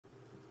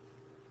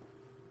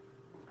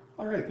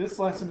All right, this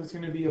lesson is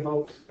going to be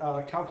about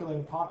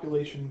calculating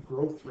population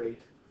growth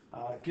rate.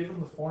 Given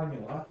the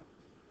formula,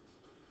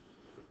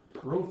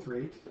 growth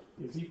rate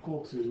is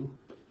equal to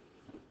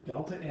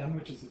delta n,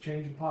 which is the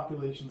change in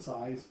population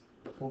size,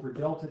 over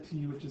delta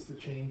t, which is the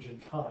change in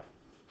time.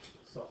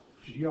 So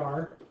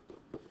GR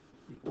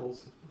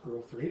equals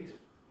growth rate.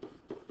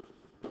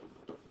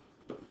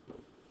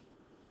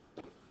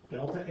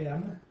 Delta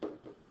n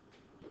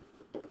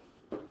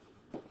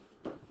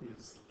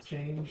is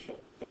change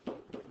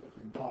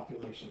in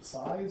population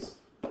size.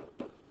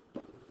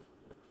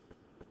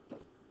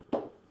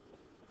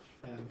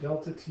 And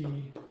delta t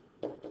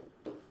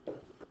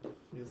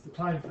is the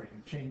time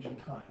frame, change in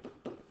time.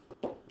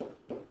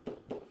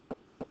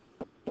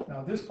 Now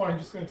at this point, I'm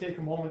just going to take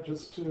a moment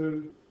just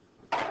to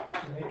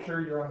make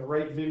sure you're on the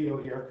right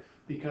video here,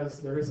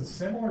 because there is a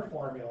similar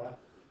formula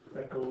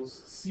that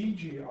goes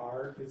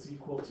CGR is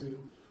equal to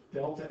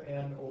delta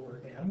n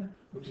over n,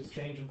 which is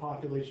change in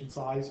population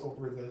size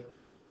over the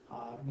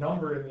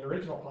number in the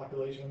original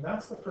population, and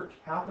that's the per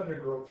capita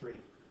growth rate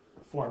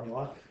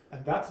formula,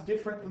 and that's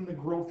different than the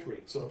growth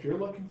rate. So if you're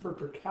looking for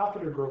per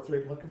capita growth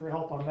rate, looking for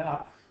help on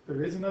that,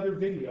 there is another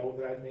video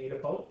that I made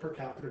about per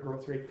capita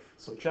growth rate,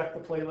 so check the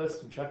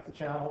playlist and check the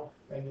channel,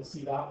 and you'll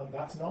see that one.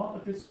 That's not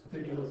what this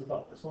video is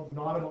about. This one's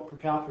not about per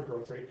capita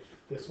growth rate.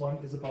 This one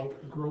is about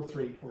growth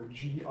rate, or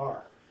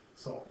GR.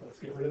 So let's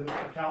get rid of the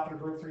per capita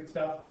growth rate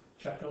stuff.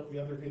 Check out the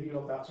other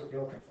video if that's what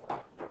you're looking for.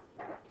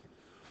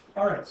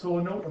 All right, so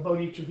a note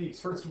about each of these.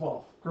 First of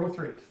all, growth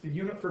rate. The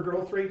unit for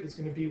growth rate is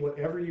going to be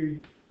whatever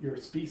your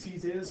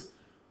species is,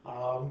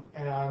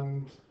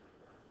 and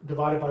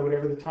divided by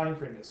whatever the time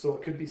frame is. So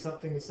it could be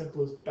something as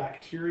simple as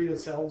bacteria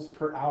cells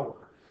per hour.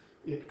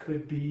 It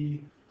could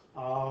be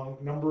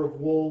number of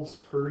wolves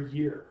per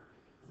year.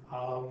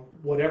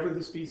 Whatever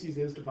the species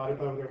is divided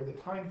by whatever the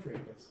time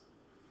frame is.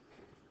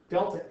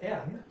 Delta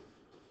n,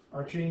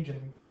 our change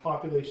in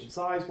population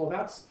size, well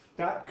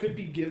that could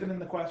be given in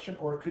the question,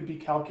 or it could be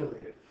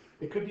calculated.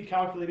 It could be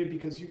calculated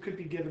because you could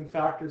be given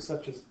factors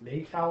such as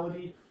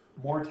natality,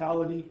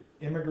 mortality,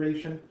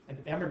 immigration, and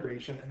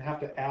emigration, and have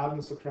to add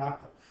and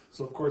subtract them.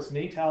 So of course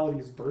natality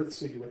is birth,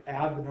 so you would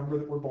add the number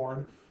that were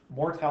born.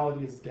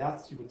 Mortality is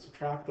deaths, you would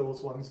subtract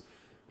those ones.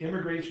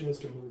 Immigration is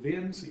to move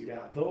in, so you'd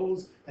add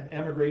those, and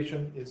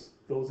emigration is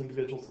those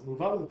individuals that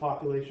move out of the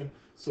population,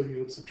 so you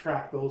would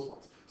subtract those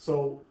ones.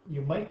 So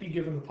you might be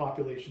given the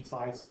population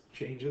size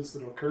changes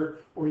that occur,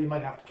 or you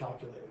might have to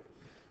calculate it.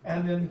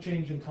 And then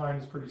change in time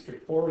is pretty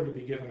straightforward. You'll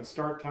be given a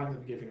start time,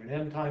 you'll be given an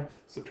end time,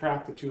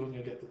 subtract the two, and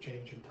you'll get the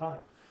change in time.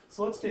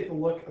 So let's take a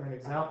look at an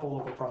example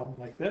of a problem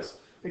like this.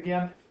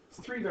 Again, it's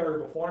a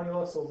three-variable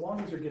formula, so as long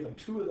as you're given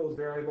two of those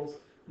variables,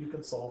 you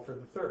can solve for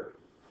the third.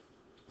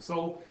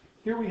 So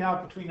here we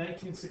have between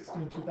 1960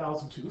 and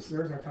 2002, so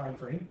there's our time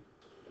frame.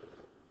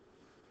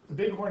 The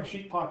bighorn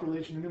sheep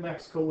population in New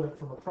Mexico went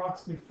from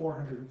approximately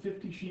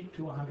 450 sheep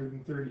to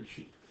 130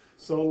 sheep.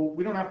 So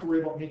we don't have to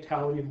worry about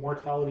natality and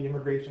mortality,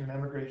 immigration and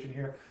emigration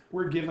here.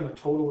 We're given a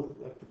total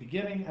at the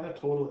beginning and a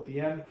total at the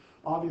end.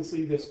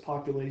 Obviously, this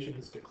population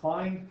has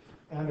declined,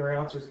 and our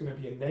answer is going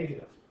to be a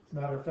negative. As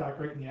a matter of fact,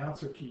 right in the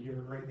answer key here,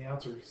 right in the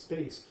answer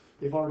space,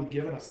 they've already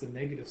given us the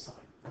negative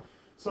sign.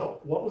 So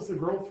what was the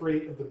growth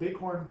rate of the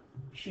bighorn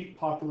sheep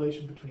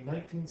population between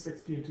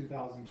 1960 and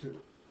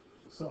 2002?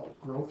 So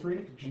growth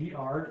rate,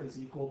 GR, is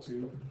equal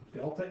to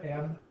delta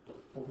n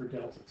over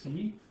delta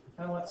t.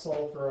 And let's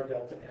solve for our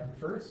delta n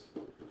first.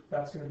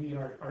 That's going to be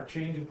our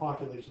change in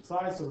population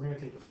size. So we're going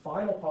to take the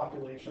final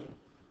population,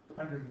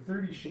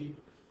 130 sheep,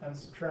 and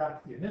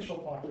subtract the initial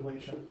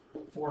population,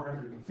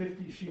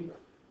 450 sheep.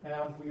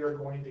 And we are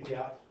going to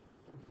get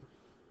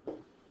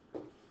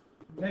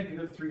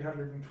negative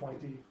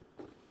 320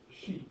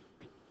 sheep.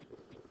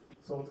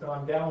 So it's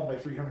gone down by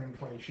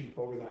 320 sheep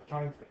over that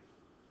time frame.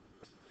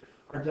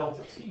 Our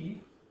delta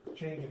t,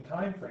 change in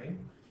time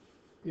frame,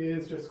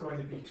 is just going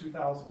to be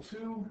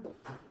 2002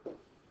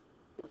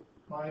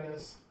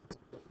 minus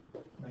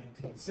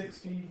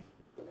 1960,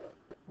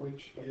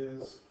 which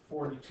is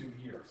 42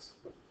 years.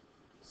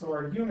 So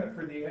our unit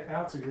for the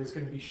answer here is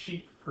going to be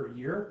sheep per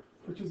year,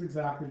 which is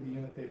exactly the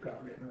unit they've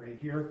got written right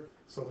here,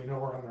 so we know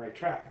we're on the right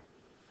track.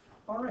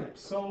 All right,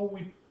 so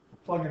we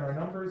plug in our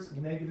numbers,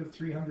 negative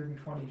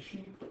 320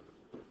 sheep,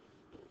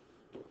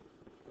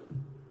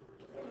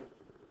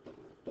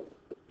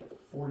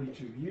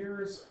 42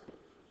 years,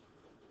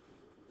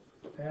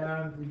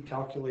 and we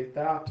calculate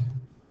that.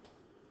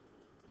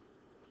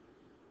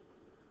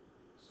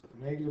 So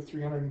negative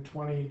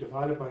 320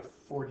 divided by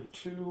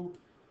 42,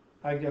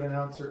 I get an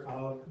answer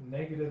of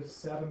negative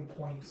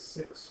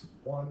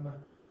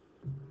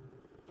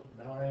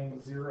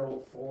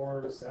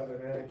 7.6190478,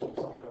 and it keeps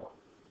on going.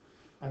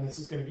 And this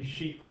is going to be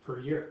sheep per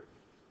year.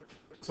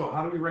 So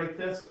how do we write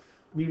this?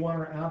 We want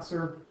our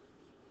answer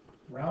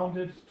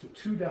rounded to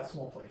 2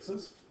 decimal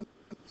places.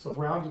 So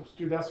rounded to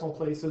 2 decimal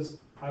places,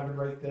 I would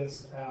write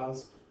this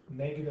as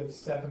negative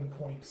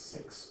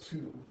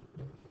 7.62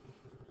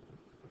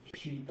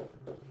 sheep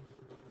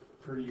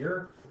per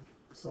year.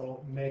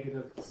 So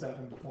negative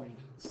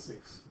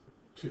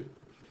 7.62.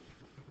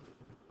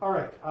 All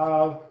right.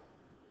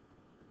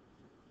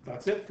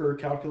 that's it for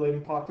calculating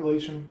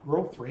population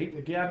growth rate.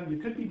 Again, you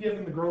could be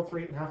given the growth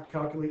rate and have to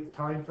calculate the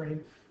time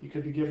frame. You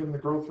could be given the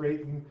growth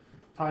rate and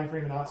time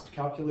frame and asked to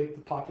calculate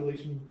the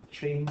population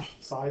change,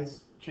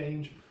 size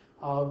change.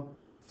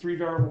 3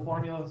 variable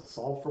formula,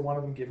 solve for one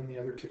of them given the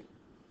other two.